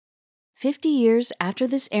50 years after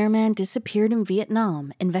this airman disappeared in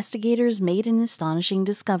Vietnam, investigators made an astonishing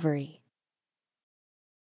discovery.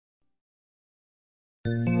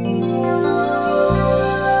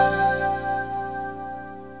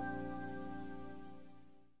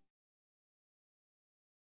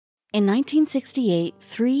 In 1968,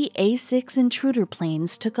 3 A-6 Intruder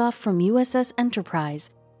planes took off from USS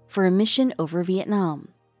Enterprise for a mission over Vietnam.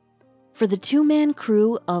 For the two-man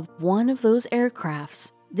crew of one of those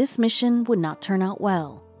aircrafts, this mission would not turn out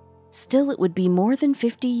well. Still, it would be more than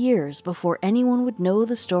 50 years before anyone would know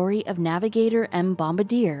the story of navigator and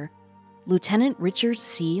bombardier, Lieutenant Richard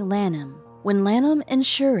C. Lannom. When Lannom and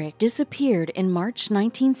Shurik disappeared in March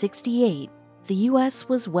 1968, the U.S.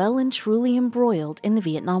 was well and truly embroiled in the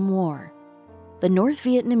Vietnam War. The North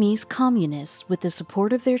Vietnamese Communists, with the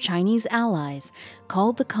support of their Chinese allies,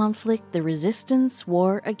 called the conflict the Resistance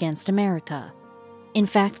War against America. In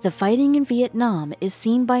fact, the fighting in Vietnam is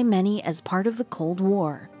seen by many as part of the Cold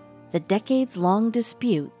War, the decades-long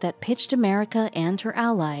dispute that pitched America and her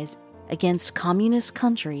allies against communist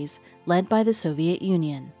countries led by the Soviet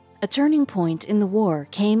Union. A turning point in the war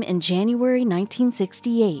came in January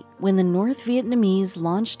 1968 when the North Vietnamese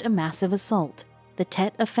launched a massive assault, the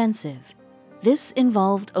Tet Offensive. This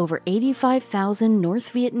involved over 85,000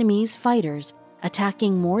 North Vietnamese fighters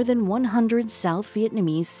attacking more than 100 South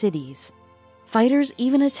Vietnamese cities. Fighters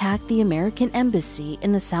even attacked the American embassy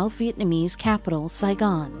in the South Vietnamese capital,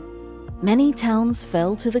 Saigon. Many towns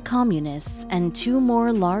fell to the Communists, and 2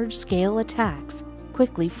 more large-scale attacks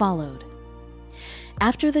quickly followed.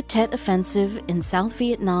 After the Tet Offensive in South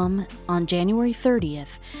Vietnam on January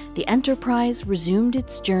 30th, the Enterprise resumed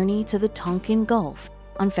its journey to the Tonkin Gulf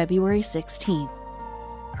on February 16th.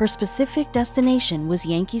 Her specific destination was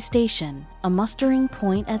Yankee Station, a mustering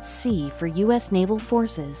point at sea for U.S. naval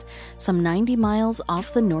forces some 90 miles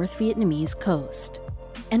off the North Vietnamese coast.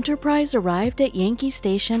 Enterprise arrived at Yankee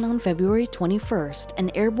Station on February 21st,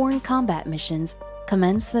 and airborne combat missions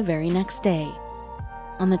commenced the very next day.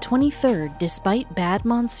 On the 23rd, despite bad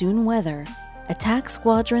monsoon weather, Attack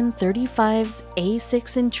Squadron 35's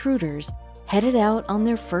A-6 Intruders headed out on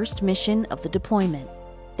their first mission of the deployment.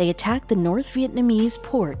 They attacked the North Vietnamese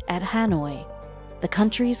port at Hanoi, the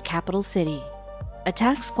country's capital city.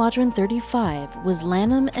 Attack Squadron 35 was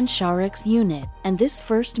Lannom and Shurik's unit, and this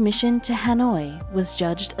first mission to Hanoi was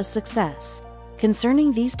judged a success.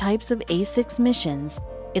 Concerning these types of A-6 missions,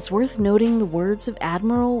 it's worth noting the words of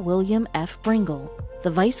Admiral William F. Bringle, the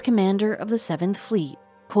Vice Commander of the 7th Fleet,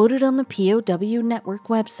 quoted on the POW Network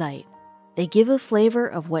website. They give a flavor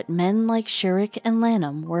of what men like Shurik and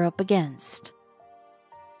Lannom were up against.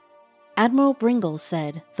 Admiral Bringle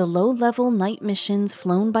said the low-level night missions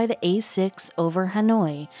flown by the A-6 over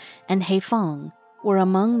Hanoi and Haiphong were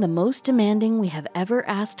among the most demanding we have ever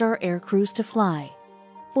asked our aircrews to fly.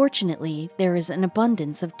 Fortunately, there is an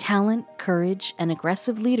abundance of talent, courage, and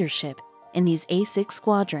aggressive leadership in these A-6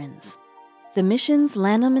 squadrons. The missions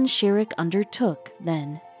Lannom and Shurik undertook,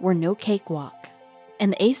 then, were no cakewalk,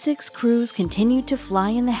 and the A-6 crews continued to fly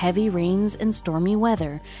in the heavy rains and stormy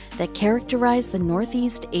weather that characterized the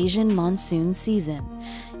Northeast Asian monsoon season.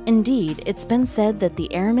 Indeed, it's been said that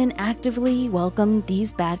the Airmen actively welcomed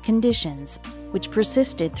these bad conditions, which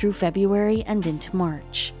persisted through February and into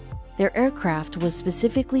March. Their aircraft was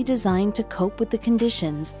specifically designed to cope with the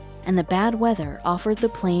conditions, and the bad weather offered the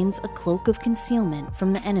planes a cloak of concealment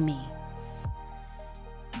from the enemy.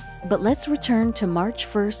 But let's return to March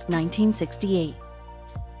 1st, 1968.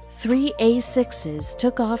 3 A-6s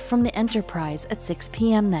took off from the Enterprise at 6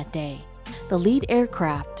 p.m. that day. The lead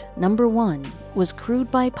aircraft, number 1, was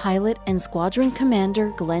crewed by pilot and squadron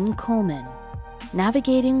commander Glenn Coleman.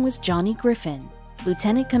 Navigating was Johnny Griffin.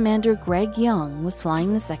 Lieutenant Commander Greg Young was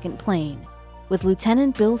flying the second plane, with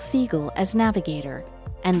Lieutenant Bill Siegel as navigator,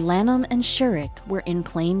 and Lannom and Shurik were in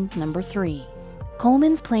plane number 3.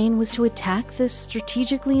 Coleman's plane was to attack the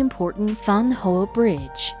strategically important Thun Hoa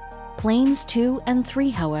Bridge. Planes 2 and 3,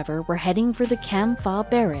 however, were heading for the Cam Pha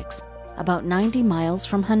barracks, about 90 miles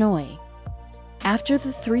from Hanoi. After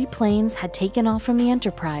the 3 planes had taken off from the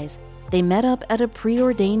Enterprise, they met up at a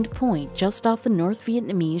preordained point just off the North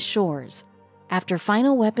Vietnamese shores. After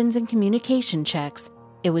final weapons and communication checks,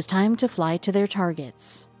 it was time to fly to their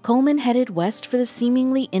targets. Coleman headed west for the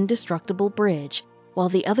seemingly indestructible bridge, while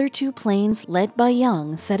the other 2 planes, led by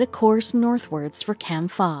Young, set a course northwards for Cam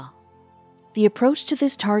Pha. The approach to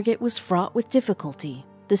this target was fraught with difficulty.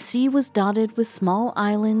 The sea was dotted with small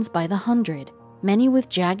islands by the hundred, many with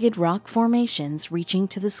jagged rock formations reaching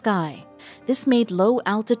to the sky. This made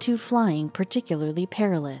low-altitude flying particularly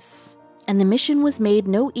perilous. And the mission was made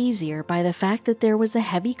no easier by the fact that there was a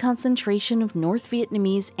heavy concentration of North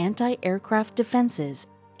Vietnamese anti-aircraft defenses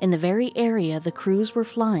in the very area the crews were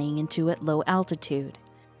flying into at low altitude.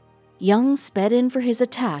 Young sped in for his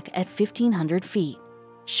attack at 1,500 feet.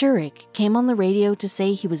 Shurik came on the radio to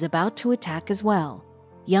say he was about to attack as well.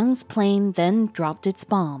 Young's plane then dropped its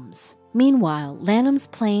bombs. Meanwhile, Lannom's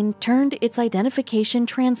plane turned its identification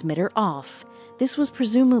transmitter off. This was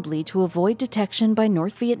presumably to avoid detection by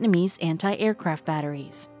North Vietnamese anti-aircraft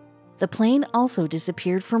batteries. The plane also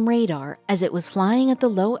disappeared from radar as it was flying at the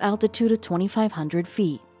low altitude of 2,500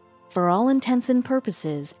 feet. For all intents and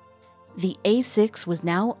purposes, the A-6 was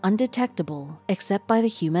now undetectable except by the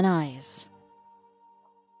human eyes.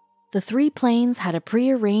 The three planes had a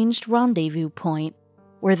prearranged rendezvous point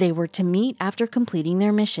where they were to meet after completing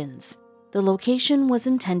their missions. The location was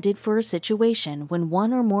intended for a situation when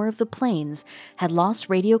one or more of the planes had lost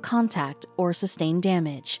radio contact or sustained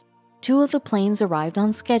damage. Two of the planes arrived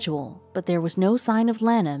on schedule, but there was no sign of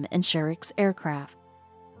Lannom and Shurik's aircraft.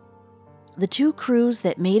 The two crews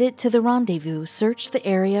that made it to the rendezvous searched the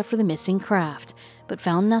area for the missing craft, but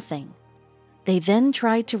found nothing. They then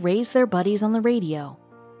tried to raise their buddies on the radio.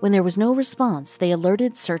 When there was no response, they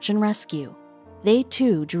alerted search and rescue. They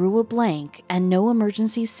too drew a blank, and no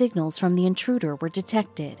emergency signals from the intruder were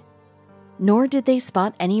detected. Nor did they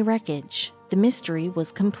spot any wreckage. The mystery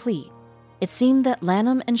was complete. It seemed that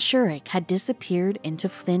Lannom and Shurik had disappeared into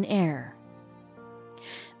thin air.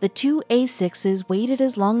 The two A-6s waited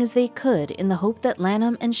as long as they could in the hope that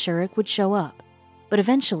Lannom and Shurik would show up, but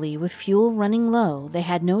eventually, with fuel running low, they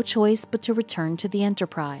had no choice but to return to the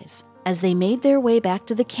Enterprise. As they made their way back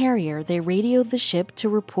to the carrier, they radioed the ship to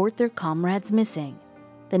report their comrades missing.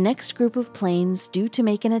 The next group of planes, due to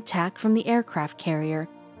make an attack from the aircraft carrier,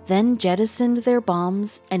 then jettisoned their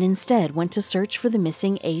bombs and instead went to search for the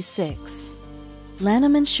missing A-6.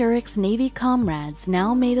 Lannom and Shurik's Navy comrades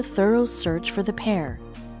now made a thorough search for the pair.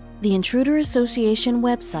 The Intruder Association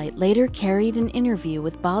website later carried an interview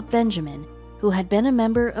with Bob Benjamin, who had been a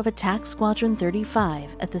member of Attack Squadron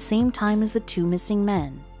 35 at the same time as the two missing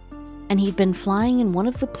men, and he'd been flying in one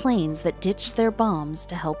of the planes that ditched their bombs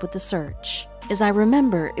to help with the search. "As I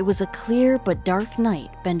remember, it was a clear but dark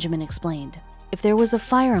night," Benjamin explained. "If there was a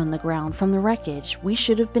fire on the ground from the wreckage, we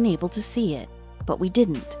should have been able to see it, but we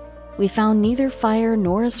didn't. We found neither fire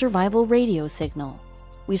nor a survival radio signal.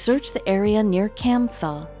 We searched the area near Cam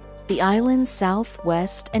Pha, the islands south,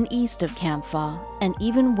 west, and east of Cam Pha, and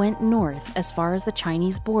even went north as far as the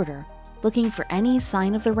Chinese border, looking for any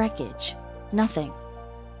sign of the wreckage. Nothing."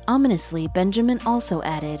 Ominously, Benjamin also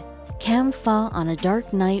added, "Cam Pha on a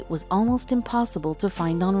dark night was almost impossible to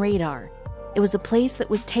find on radar. It was a place that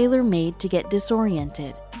was tailor-made to get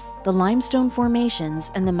disoriented. The limestone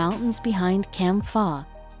formations and the mountains behind Cam Pha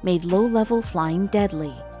made low-level flying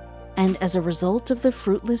deadly, and as a result of the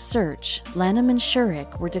fruitless search, Lannom and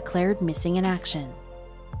Shurik were declared missing in action."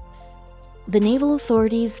 The naval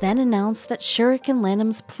authorities then announced that Shurik and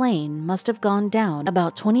Lannom's plane must have gone down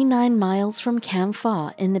about 29 miles from Cam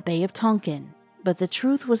Pha in the Bay of Tonkin, but the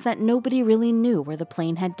truth was that nobody really knew where the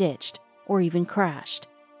plane had ditched, or even crashed.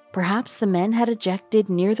 Perhaps the men had ejected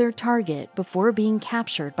near their target before being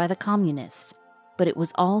captured by the communists, but it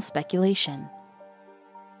was all speculation.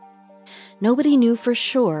 Nobody knew for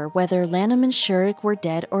sure whether Lannom and Shurik were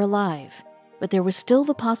dead or alive, but there was still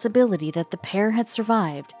the possibility that the pair had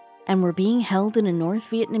survived and were being held in a North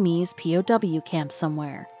Vietnamese POW camp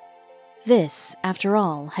somewhere. This, after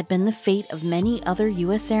all, had been the fate of many other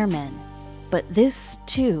U.S. airmen, but this,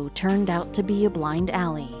 too, turned out to be a blind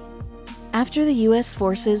alley. After the U.S.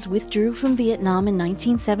 forces withdrew from Vietnam in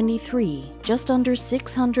 1973, just under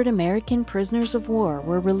 600 American prisoners of war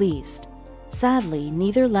were released. Sadly,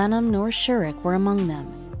 neither Lannom nor Shurik were among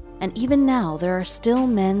them, and even now there are still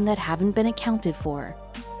men that haven't been accounted for.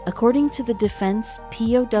 According to the Defense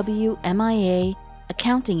POW MIA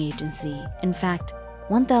Accounting Agency, in fact,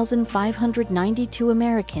 1,592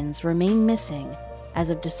 Americans remain missing as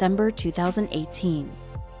of December 2018.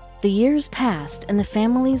 The years passed and the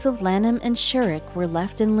families of Lannom and Shurik were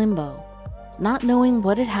left in limbo, not knowing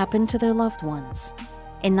what had happened to their loved ones.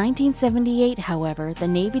 In 1978, however, the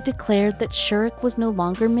Navy declared that Shurik was no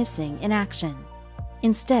longer missing in action.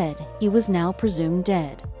 Instead, he was now presumed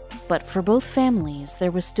dead. But for both families,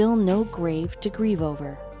 there was still no grave to grieve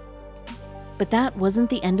over. But that wasn't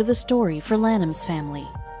the end of the story for Lannom's family.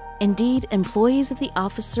 Indeed, employees of the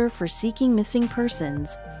Officer for Seeking Missing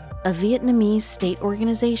Persons, a Vietnamese state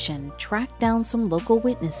organization, tracked down some local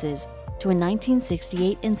witnesses to a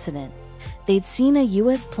 1968 incident. They'd seen a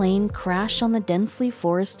U.S. plane crash on the densely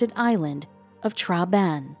forested island of Tra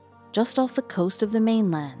Ban, just off the coast of the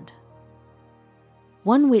mainland.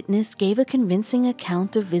 One witness gave a convincing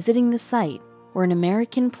account of visiting the site where an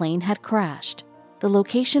American plane had crashed. The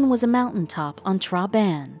location was a mountaintop on Tra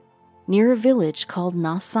Ban, near a village called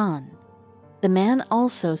Na San. The man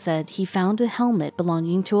also said he found a helmet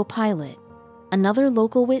belonging to a pilot. Another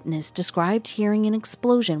local witness described hearing an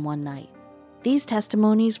explosion one night. These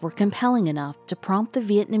testimonies were compelling enough to prompt the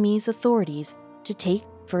Vietnamese authorities to take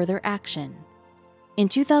further action. In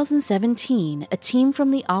 2017, a team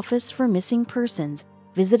from the Office for Missing Persons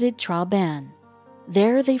visited Tra Ban.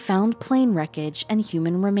 There they found plane wreckage and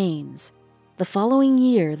human remains. The following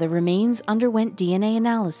year, the remains underwent DNA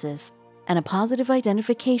analysis and a positive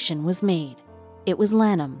identification was made. It was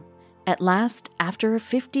Lannom. At last, after a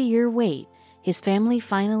 50-year wait, his family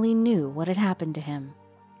finally knew what had happened to him.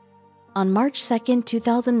 On March 2,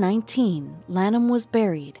 2019, Lannom was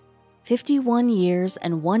buried, 51 years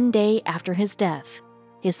and 1 day after his death.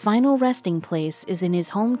 His final resting place is in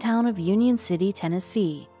his hometown of Union City,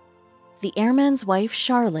 Tennessee. The airman's wife,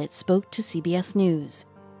 Charlotte, spoke to CBS News.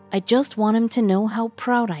 "I just want him to know how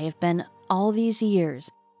proud I have been all these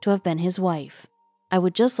years to have been his wife. I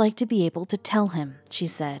would just like to be able to tell him," she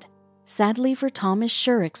said. Sadly for Thomas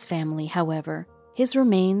Shurick's family, however, his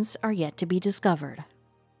remains are yet to be discovered.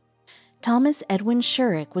 Thomas Edwin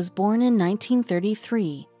Shurick was born in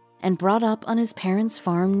 1933 and brought up on his parents'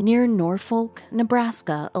 farm near Norfolk,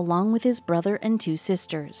 Nebraska, along with his brother and 2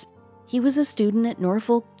 sisters. He was a student at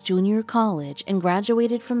Norfolk Junior College and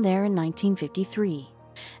graduated from there in 1953.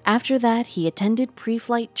 After that, he attended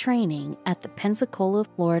pre-flight training at the Pensacola,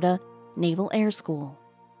 Florida Naval Air School.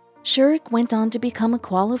 Shurick went on to become a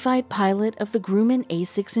qualified pilot of the Grumman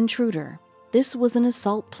A-6 Intruder. This was an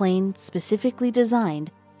assault plane specifically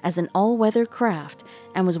designed as an all-weather craft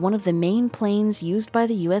and was one of the main planes used by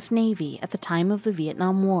the U.S. Navy at the time of the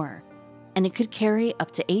Vietnam War, and it could carry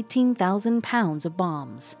up to 18,000 pounds of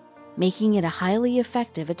bombs, making it a highly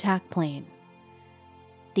effective attack plane.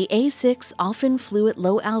 The A-6 often flew at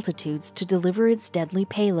low altitudes to deliver its deadly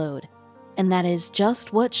payload, and that is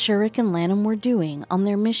just what Shurick and Lannom were doing on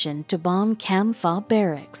their mission to bomb Cam Pha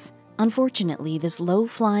Barracks. Unfortunately, this low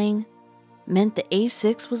flying meant the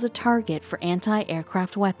A-6 was a target for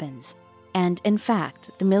anti-aircraft weapons, and in fact,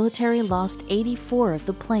 the military lost 84 of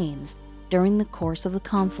the planes during the course of the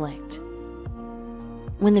conflict.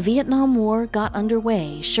 When the Vietnam War got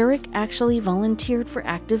underway, Shurick actually volunteered for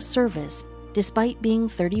active service despite being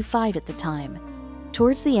 35 at the time.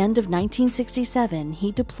 Towards the end of 1967,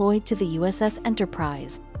 he deployed to the USS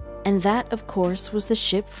Enterprise, and that, of course, was the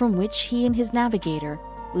ship from which he and his navigator,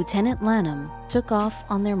 Lieutenant Lannom, took off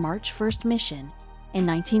on their March 1st mission in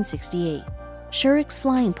 1968. Shurick's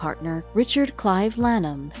flying partner, Richard Clive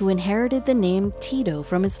Lannom, who inherited the name Tito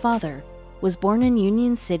from his father, was born in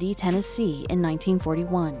Union City, Tennessee in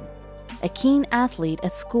 1941. A keen athlete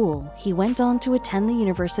at school, he went on to attend the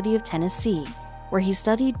University of Tennessee, where he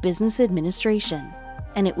studied business administration,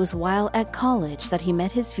 and it was while at college that he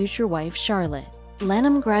met his future wife, Charlotte.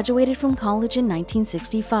 Lannom graduated from college in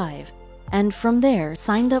 1965, and from there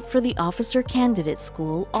signed up for the Officer Candidate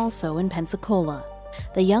School, also in Pensacola.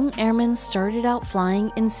 The young airman started out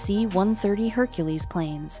flying in C-130 Hercules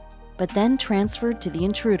planes, but then transferred to the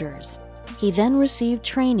Intruders. He then received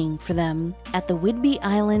training for them at the Whidbey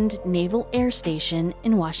Island Naval Air Station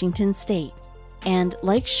in Washington State, and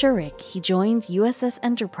like Shurick, he joined USS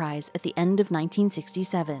Enterprise at the end of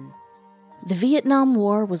 1967. The Vietnam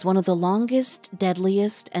War was one of the longest,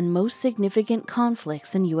 deadliest, and most significant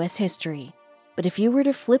conflicts in U.S. history. But if you were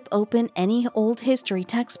to flip open any old history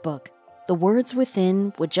textbook, the words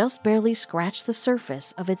within would just barely scratch the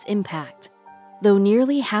surface of its impact. Though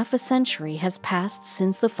nearly half a century has passed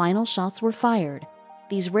since the final shots were fired,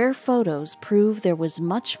 these rare photos prove there was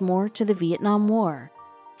much more to the Vietnam War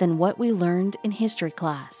than what we learned in history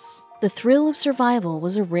class. The thrill of survival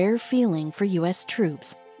was a rare feeling for U.S.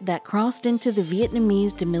 troops that crossed into the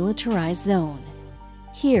Vietnamese demilitarized zone.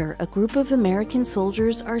 Here, a group of American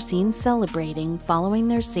soldiers are seen celebrating following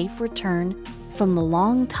their safe return from the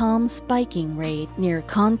Long Tom spiking raid near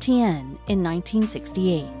Con Tien in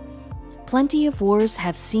 1968. Plenty of wars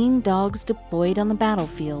have seen dogs deployed on the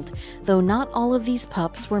battlefield, though not all of these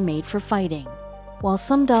pups were made for fighting. While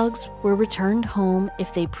some dogs were returned home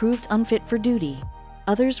if they proved unfit for duty,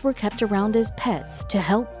 others were kept around as pets to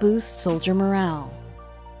help boost soldier morale.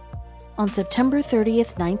 On September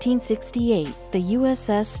 30th, 1968, the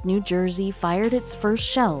USS New Jersey fired its first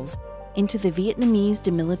shells into the Vietnamese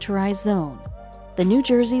demilitarized zone. The New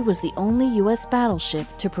Jersey was the only U.S. battleship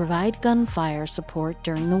to provide gunfire support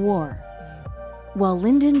during the war. While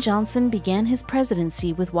Lyndon Johnson began his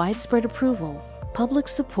presidency with widespread approval, public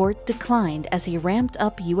support declined as he ramped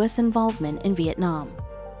up U.S. involvement in Vietnam.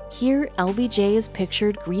 Here, LBJ is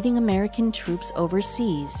pictured greeting American troops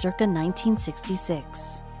overseas circa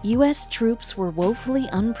 1966. U.S. troops were woefully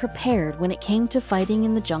unprepared when it came to fighting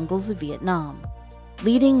in the jungles of Vietnam,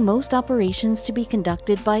 leading most operations to be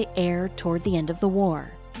conducted by air toward the end of the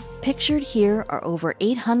war. Pictured here are over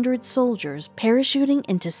 800 soldiers parachuting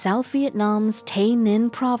into South Vietnam's Tay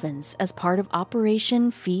Ninh province as part of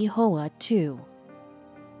Operation Phi Hoa II.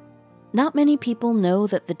 Not many people know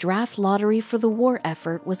that the draft lottery for the war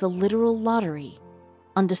effort was a literal lottery.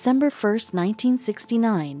 On December 1,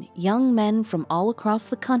 1969, young men from all across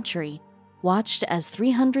the country watched as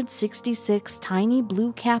 366 tiny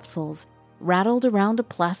blue capsules rattled around a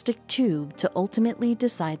plastic tube to ultimately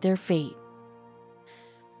decide their fate.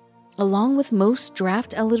 Along with most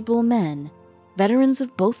draft-eligible men, veterans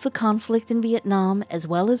of both the conflict in Vietnam as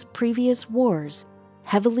well as previous wars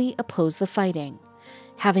heavily opposed the fighting.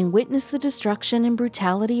 Having witnessed the destruction and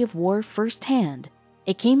brutality of war firsthand,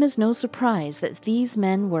 it came as no surprise that these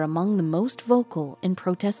men were among the most vocal in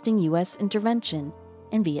protesting U.S. intervention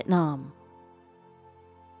in Vietnam.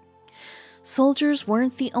 Soldiers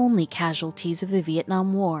weren't the only casualties of the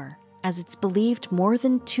Vietnam War, as it's believed more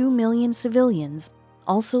than 2 million civilians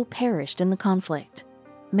also perished in the conflict.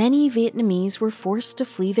 Many Vietnamese were forced to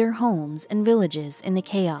flee their homes and villages in the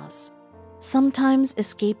chaos, sometimes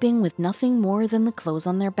escaping with nothing more than the clothes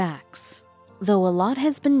on their backs. Though a lot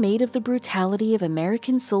has been made of the brutality of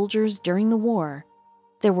American soldiers during the war,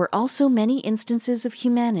 there were also many instances of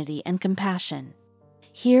humanity and compassion.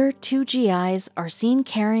 Here, 2 GIs are seen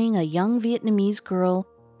carrying a young Vietnamese girl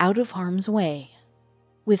out of harm's way.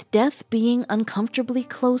 With death being uncomfortably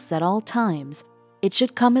close at all times, it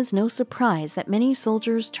should come as no surprise that many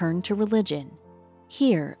soldiers turn to religion.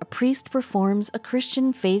 Here, a priest performs a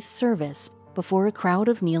Christian faith service before a crowd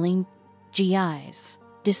of kneeling GIs.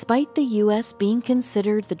 Despite the U.S. being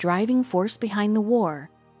considered the driving force behind the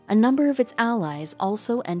war, a number of its allies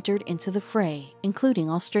also entered into the fray, including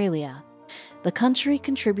Australia. The country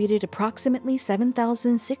contributed approximately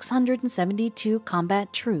 7,672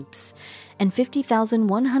 combat troops and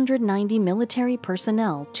 50,190 military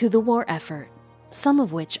personnel to the war effort, some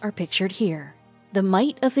of which are pictured here. The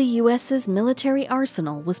might of the U.S.'s military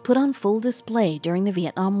arsenal was put on full display during the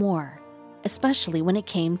Vietnam War, especially when it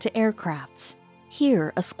came to aircrafts.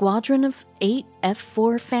 Here, a squadron of 8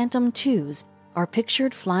 F-4 Phantom IIs are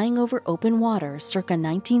pictured flying over open water circa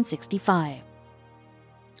 1965.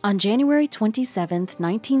 On January 27,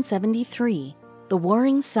 1973, the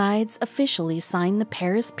warring sides officially signed the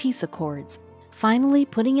Paris Peace Accords, finally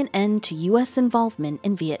putting an end to U.S. involvement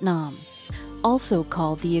in Vietnam, also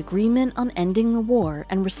called the Agreement on Ending the War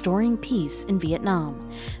and Restoring Peace in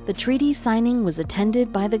Vietnam. The treaty signing was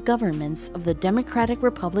attended by the governments of the Democratic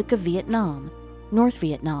Republic of Vietnam, North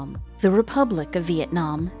Vietnam, the Republic of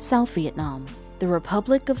Vietnam, South Vietnam, the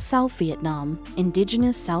Republic of South Vietnam,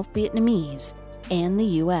 Indigenous South Vietnamese, and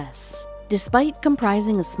the U.S. Despite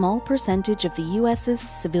comprising a small percentage of the U.S.'s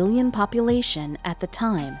civilian population at the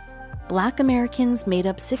time, Black Americans made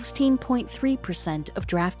up 16.3% of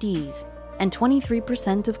draftees and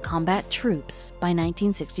 23% of combat troops by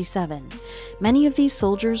 1967. Many of these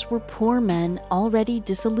soldiers were poor men already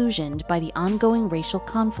disillusioned by the ongoing racial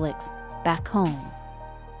conflicts back home.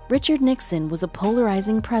 Richard Nixon was a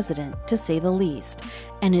polarizing president, to say the least,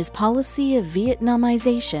 and his policy of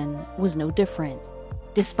Vietnamization was no different.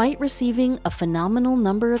 Despite receiving a phenomenal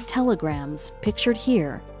number of telegrams, pictured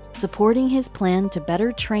here, supporting his plan to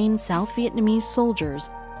better train South Vietnamese soldiers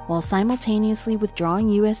while simultaneously withdrawing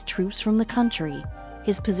U.S. troops from the country,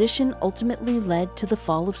 his position ultimately led to the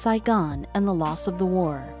fall of Saigon and the loss of the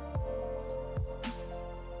war.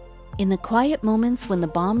 In the quiet moments when the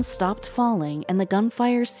bombs stopped falling and the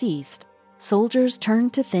gunfire ceased, soldiers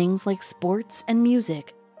turned to things like sports and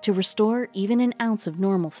music to restore even an ounce of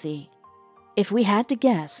normalcy. If we had to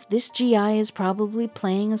guess, this GI is probably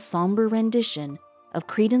playing a somber rendition of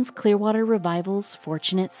Creedence Clearwater Revival's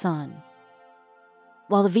Fortunate Son.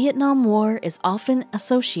 While the Vietnam War is often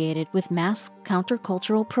associated with mass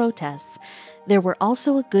countercultural protests, there were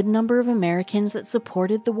also a good number of Americans that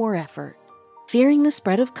supported the war effort. Fearing the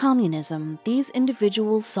spread of communism, these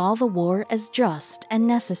individuals saw the war as just and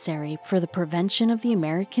necessary for the prevention of the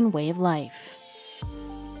American way of life.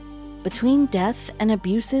 Between death and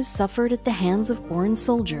abuses suffered at the hands of foreign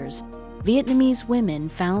soldiers, Vietnamese women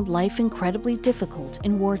found life incredibly difficult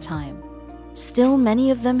in wartime. Still, many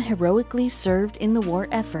of them heroically served in the war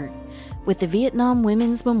effort, with the Vietnam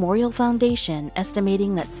Women's Memorial Foundation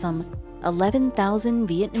estimating that some 11,000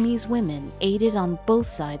 Vietnamese women aided on both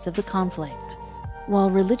sides of the conflict.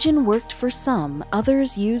 While religion worked for some,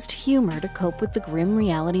 others used humor to cope with the grim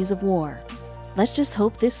realities of war. Let's just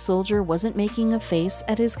hope this soldier wasn't making a face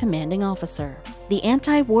at his commanding officer. The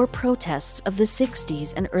anti-war protests of the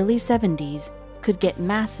 60s and early 70s could get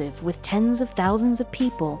massive, with tens of thousands of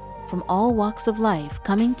people from all walks of life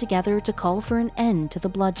coming together to call for an end to the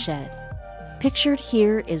bloodshed. Pictured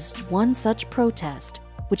here is one such protest,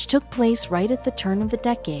 which took place right at the turn of the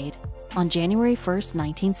decade on January 1,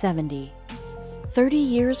 1970. 30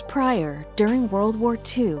 years prior, during World War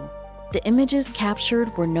II, the images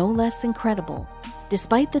captured were no less incredible.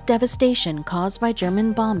 Despite the devastation caused by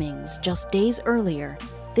German bombings just days earlier,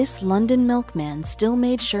 this London milkman still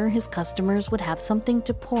made sure his customers would have something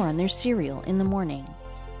to pour on their cereal in the morning.